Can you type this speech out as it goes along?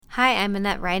Hi, I'm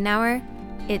Annette Ridenour.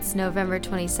 It's November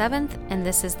 27th, and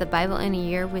this is the Bible in a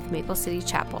Year with Maple City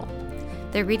Chapel.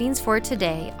 The readings for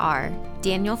today are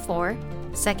Daniel 4,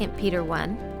 2 Peter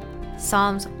 1,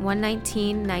 Psalms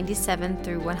 119, 97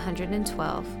 through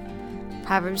 112,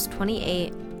 Proverbs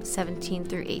 28, 17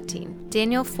 through 18.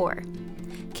 Daniel 4.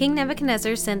 King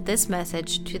Nebuchadnezzar sent this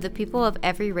message to the people of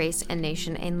every race and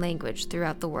nation and language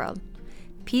throughout the world.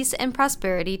 Peace and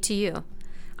prosperity to you.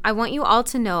 I want you all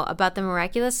to know about the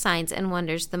miraculous signs and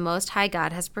wonders the Most High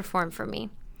God has performed for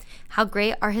me. How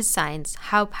great are his signs,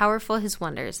 how powerful his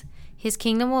wonders. His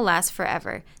kingdom will last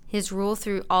forever, his rule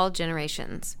through all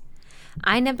generations.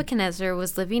 I, Nebuchadnezzar,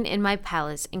 was living in my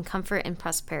palace in comfort and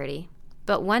prosperity.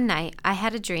 But one night I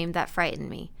had a dream that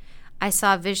frightened me. I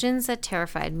saw visions that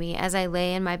terrified me as I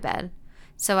lay in my bed.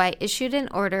 So I issued an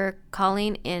order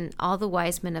calling in all the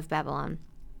wise men of Babylon,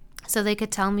 so they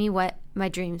could tell me what my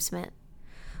dreams meant.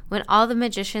 When all the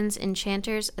magicians,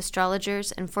 enchanters,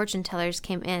 astrologers, and fortune-tellers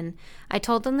came in, I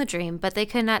told them the dream, but they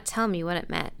could not tell me what it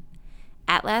meant.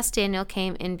 At last Daniel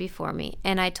came in before me,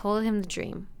 and I told him the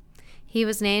dream. He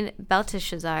was named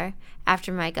Belteshazzar,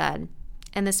 after my God,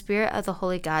 and the spirit of the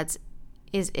holy gods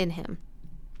is in him.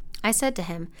 I said to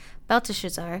him,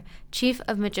 Belteshazzar, chief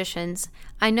of magicians,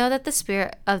 I know that the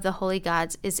spirit of the holy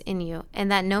gods is in you, and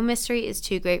that no mystery is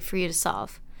too great for you to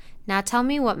solve. Now tell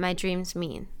me what my dreams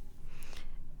mean.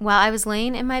 While I was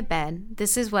laying in my bed,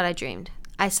 this is what I dreamed.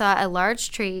 I saw a large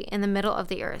tree in the middle of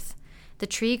the earth. The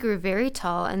tree grew very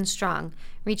tall and strong,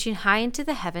 reaching high into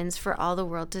the heavens for all the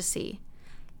world to see.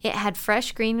 It had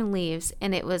fresh green leaves,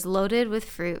 and it was loaded with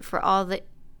fruit for all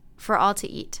to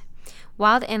eat.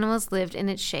 Wild animals lived in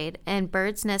its shade, and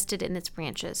birds nested in its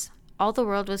branches. All the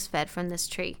world was fed from this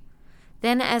tree.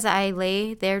 Then as I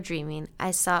lay there dreaming,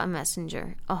 I saw a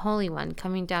messenger, a holy one,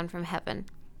 coming down from heaven.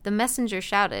 The messenger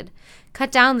shouted,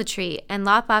 Cut down the tree and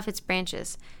lop off its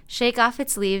branches. Shake off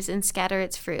its leaves and scatter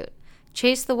its fruit.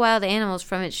 Chase the wild animals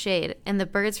from its shade and the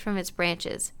birds from its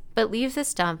branches, but leave the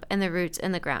stump and the roots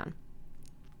in the ground.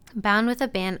 Bound with a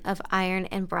band of iron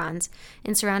and bronze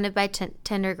and surrounded by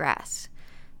tender grass.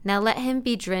 Now let him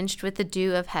be drenched with the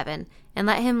dew of heaven, and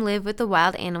let him live with the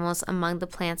wild animals among the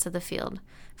plants of the field.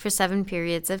 For 7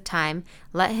 periods of time,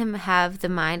 let him have the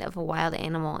mind of a wild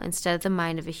animal instead of the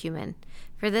mind of a human.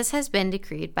 For this has been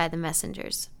decreed by the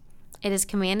messengers. It is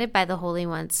commanded by the Holy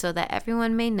Ones, so that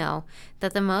everyone may know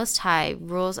that the Most High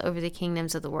rules over the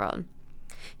kingdoms of the world.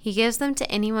 He gives them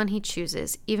to anyone he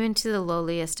chooses, even to the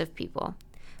lowliest of people.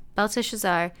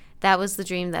 Belteshazzar, that was the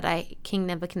dream that King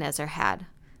Nebuchadnezzar had.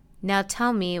 Now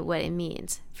tell me what it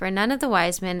means, for none of the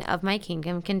wise men of my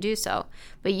kingdom can do so,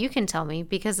 but you can tell me,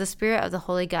 because the spirit of the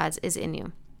holy gods is in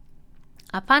you.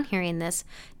 Upon hearing this,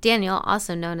 Daniel,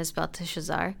 also known as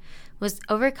Belteshazzar, was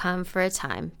overcome for a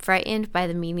time, frightened by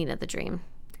the meaning of the dream.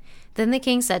 Then the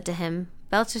king said to him,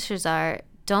 Belteshazzar,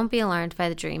 don't be alarmed by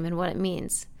the dream and what it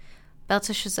means.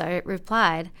 Belteshazzar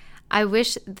replied, I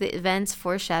wish the events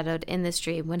foreshadowed in this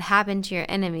dream would happen to your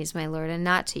enemies, my lord, and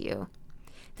not to you.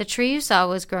 The tree you saw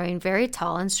was growing very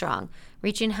tall and strong,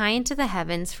 reaching high into the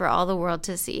heavens for all the world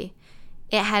to see.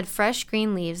 It had fresh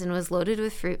green leaves and was loaded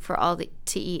with fruit for all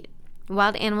to eat.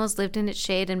 Wild animals lived in its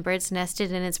shade and birds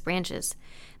nested in its branches.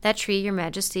 That tree, your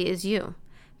majesty, is you,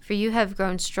 for you have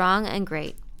grown strong and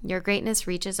great. Your greatness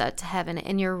reaches out to heaven,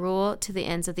 and your rule to the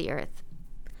ends of the earth.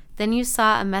 Then you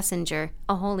saw a messenger,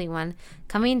 a holy one,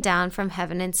 coming down from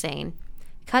heaven and saying,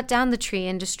 Cut down the tree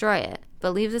and destroy it,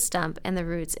 but leave the stump and the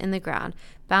roots in the ground,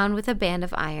 bound with a band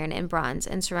of iron and bronze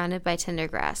and surrounded by tender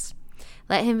grass.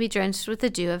 Let him be drenched with the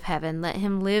dew of heaven. Let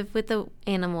him live with the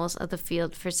animals of the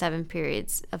field for 7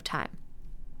 periods of time.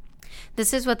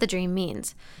 This is what the dream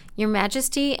means. Your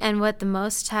majesty, and what the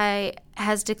Most High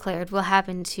has declared will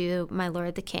happen to my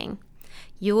lord the king.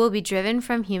 You will be driven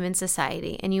from human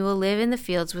society, and you will live in the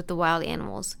fields with the wild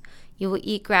animals. You will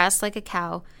eat grass like a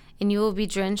cow, and you will be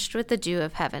drenched with the dew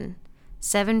of heaven.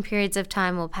 7 periods of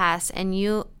time will pass, and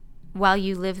while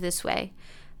you live this way,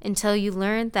 until you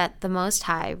learn that the Most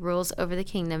High rules over the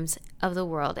kingdoms of the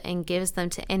world and gives them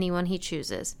to anyone he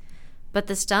chooses. But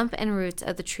the stump and roots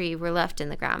of the tree were left in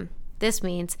the ground. This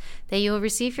means that you will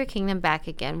receive your kingdom back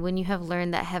again when you have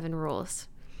learned that heaven rules.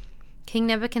 King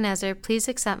Nebuchadnezzar, please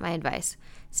accept my advice.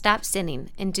 Stop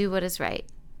sinning and do what is right.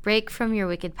 Break from your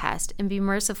wicked past and be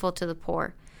merciful to the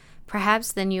poor.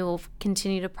 Perhaps then you will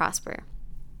continue to prosper.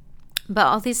 But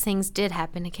all these things did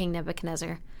happen to King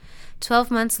Nebuchadnezzar. 12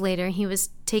 months later, he was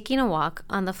taking a walk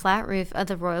on the flat roof of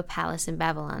the royal palace in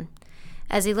Babylon.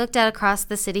 As he looked out across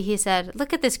the city, he said,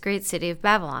 Look at this great city of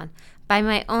Babylon. By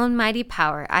my own mighty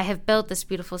power, I have built this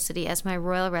beautiful city as my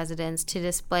royal residence to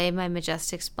display my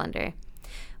majestic splendor.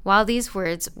 While these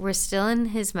words were still in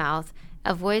his mouth,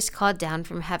 a voice called down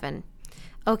from heaven,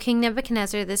 "O King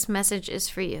Nebuchadnezzar, this message is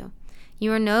for you.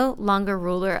 You are no longer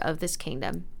ruler of this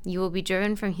kingdom. You will be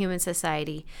driven from human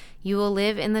society. You will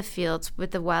live in the fields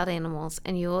with the wild animals,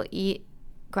 and you will eat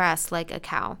grass like a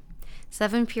cow.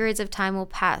 7 periods of time will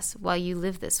pass while you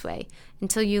live this way,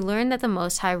 until you learn that the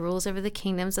Most High rules over the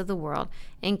kingdoms of the world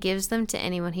and gives them to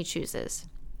anyone he chooses."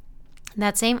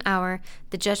 That same hour,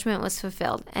 the judgment was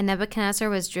fulfilled, and Nebuchadnezzar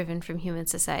was driven from human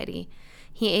society.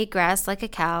 He ate grass like a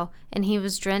cow, and he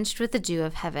was drenched with the dew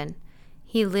of heaven.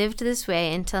 He lived this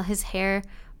way until his hair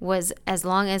was as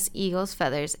long as eagle's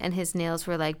feathers, and his nails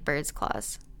were like bird's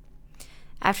claws.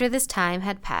 After this time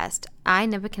had passed, I,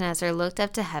 Nebuchadnezzar, looked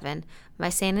up to heaven. My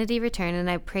sanity returned, and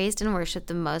I praised and worshipped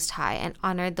the Most High, and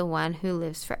honored the one who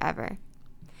lives forever.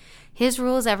 His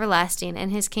rule is everlasting,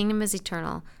 and his kingdom is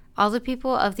eternal. All the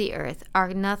people of the earth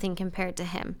are nothing compared to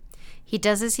him. He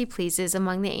does as he pleases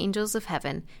among the angels of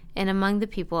heaven and among the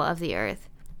people of the earth.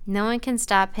 No one can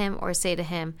stop him or say to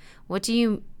him, "What do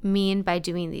you mean by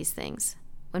doing these things?"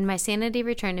 When my sanity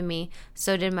returned to me,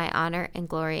 so did my honor and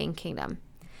glory and kingdom.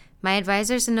 My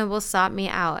advisors and nobles sought me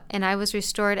out, and I was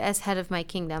restored as head of my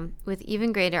kingdom, with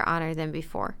even greater honor than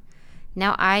before.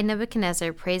 Now I,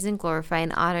 Nebuchadnezzar, praise and glorify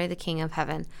and honor the King of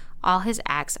heaven. All his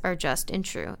acts are just and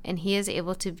true, and he is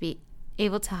able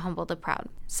to humble the proud.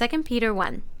 2 Peter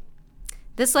 1.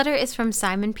 This letter is from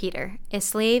Simon Peter, a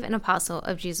slave and apostle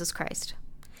of Jesus Christ.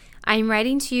 I am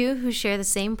writing to you who share the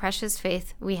same precious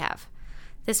faith we have.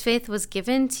 This faith was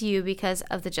given to you because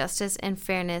of the justice and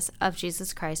fairness of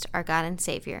Jesus Christ, our God and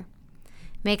Savior.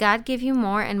 May God give you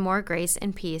more and more grace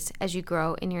and peace as you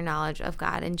grow in your knowledge of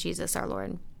God and Jesus our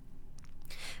Lord.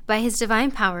 By his divine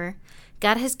power,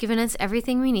 God has given us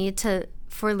everything we need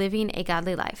for living a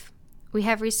godly life. We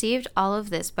have received all of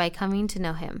this by coming to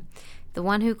know him, the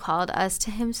one who called us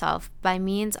to himself by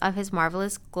means of his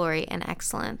marvelous glory and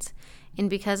excellence. And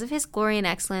because of his glory and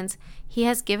excellence, he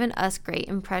has given us great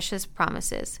and precious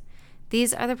promises.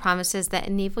 These are the promises that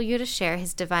enable you to share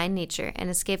his divine nature and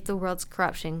escape the world's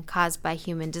corruption caused by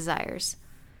human desires.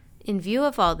 In view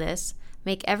of all this,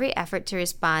 make every effort to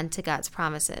respond to God's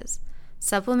promises.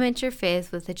 Supplement your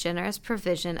faith with the generous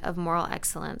provision of moral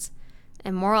excellence,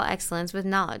 and moral excellence with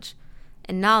knowledge,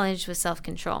 and knowledge with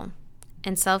self-control,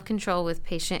 and self-control with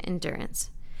patient endurance,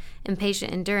 and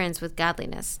patient endurance with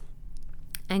godliness,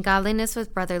 and godliness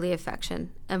with brotherly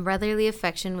affection, and brotherly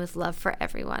affection with love for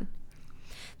everyone.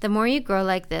 The more you grow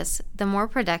like this, the more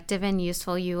productive and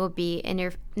useful you will be in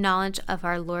your knowledge of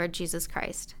our Lord Jesus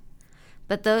Christ.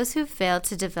 But those who fail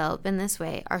to develop in this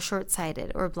way are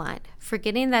short-sighted or blind,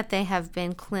 forgetting that they have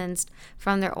been cleansed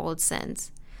from their old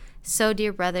sins. So,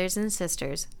 dear brothers and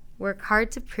sisters, work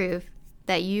hard to prove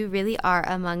that you really are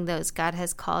among those God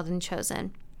has called and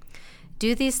chosen.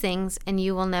 Do these things, and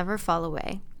you will never fall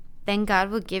away. Then God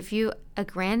will give you a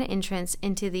grand entrance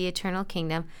into the eternal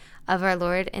kingdom of our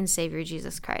Lord and Savior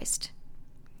Jesus Christ.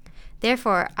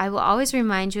 Therefore, I will always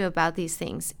remind you about these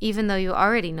things, even though you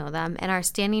already know them and are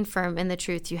standing firm in the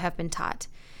truth you have been taught.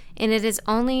 And it is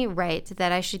only right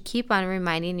that I should keep on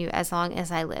reminding you as long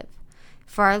as I live.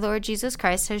 For our Lord Jesus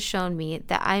Christ has shown me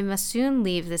that I must soon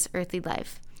leave this earthly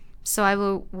life. So I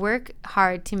will work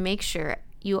hard to make sure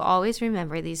you always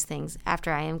remember these things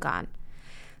after I am gone.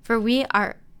 For we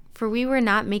were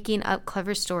not making up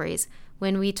clever stories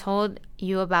when we told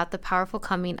you about the powerful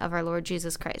coming of our Lord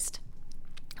Jesus Christ.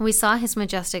 We saw his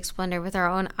majestic splendor with our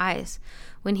own eyes.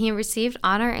 When he received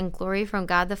honor and glory from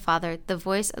God the Father, the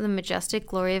voice of the majestic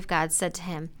glory of God said to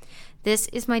him, "This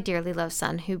is my dearly loved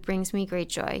Son, who brings me great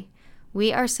joy."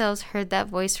 We ourselves heard that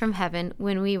voice from heaven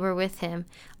when we were with him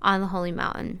on the holy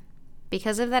mountain.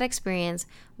 Because of that experience,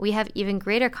 we have even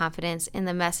greater confidence in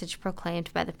the message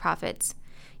proclaimed by the prophets.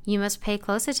 You must pay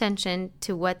close attention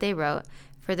to what they wrote,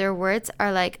 for their words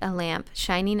are like a lamp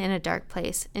shining in a dark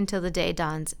place until the day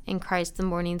dawns and Christ the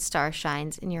morning star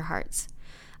shines in your hearts.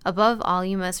 Above all,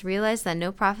 you must realize that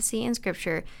no prophecy in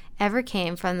Scripture ever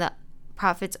came from the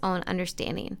prophet's own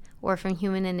understanding or from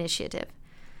human initiative.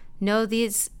 No,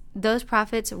 those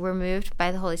prophets were moved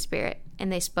by the Holy Spirit,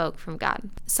 and they spoke from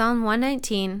God. Psalm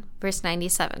 119, verse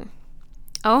 97.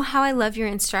 Oh, how I love your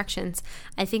instructions.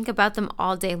 I think about them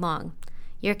all day long.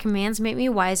 Your commands make me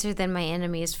wiser than my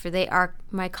enemies, for they are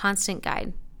my constant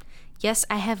guide. Yes,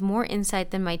 I have more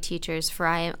insight than my teachers, for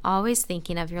I am always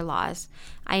thinking of your laws.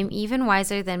 I am even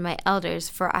wiser than my elders,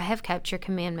 for I have kept your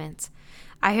commandments.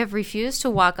 I have refused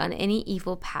to walk on any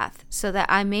evil path, so that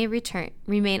I may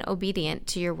remain obedient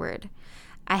to your word.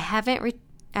 I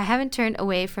haven't turned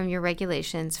away from your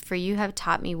regulations, for you have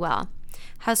taught me well.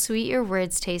 How sweet your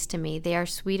words taste to me. They are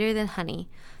sweeter than honey.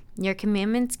 Your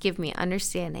commandments give me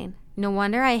understanding. No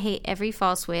wonder I hate every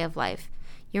false way of life.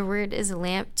 Your word is a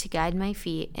lamp to guide my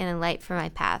feet and a light for my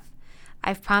path.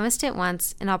 I've promised it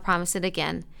once, and I'll promise it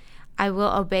again. I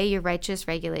will obey your righteous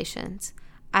regulations.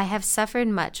 I have suffered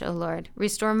much, O Lord.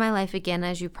 Restore my life again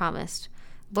as you promised.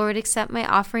 Lord, accept my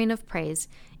offering of praise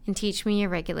and teach me your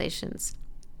regulations.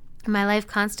 My life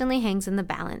constantly hangs in the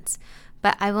balance,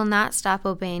 but I will not stop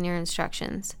obeying your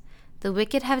instructions. The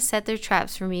wicked have set their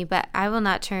traps for me, but I will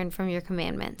not turn from your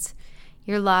commandments.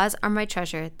 Your laws are my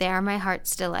treasure. They are my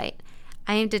heart's delight.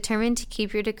 I am determined to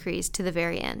keep your decrees to the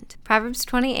very end. Proverbs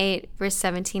 28, verse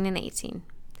 17 and 18.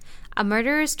 A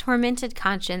murderer's tormented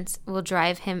conscience will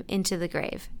drive him into the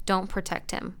grave. Don't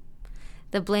protect him.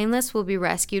 The blameless will be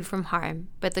rescued from harm,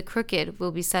 but the crooked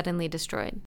will be suddenly destroyed.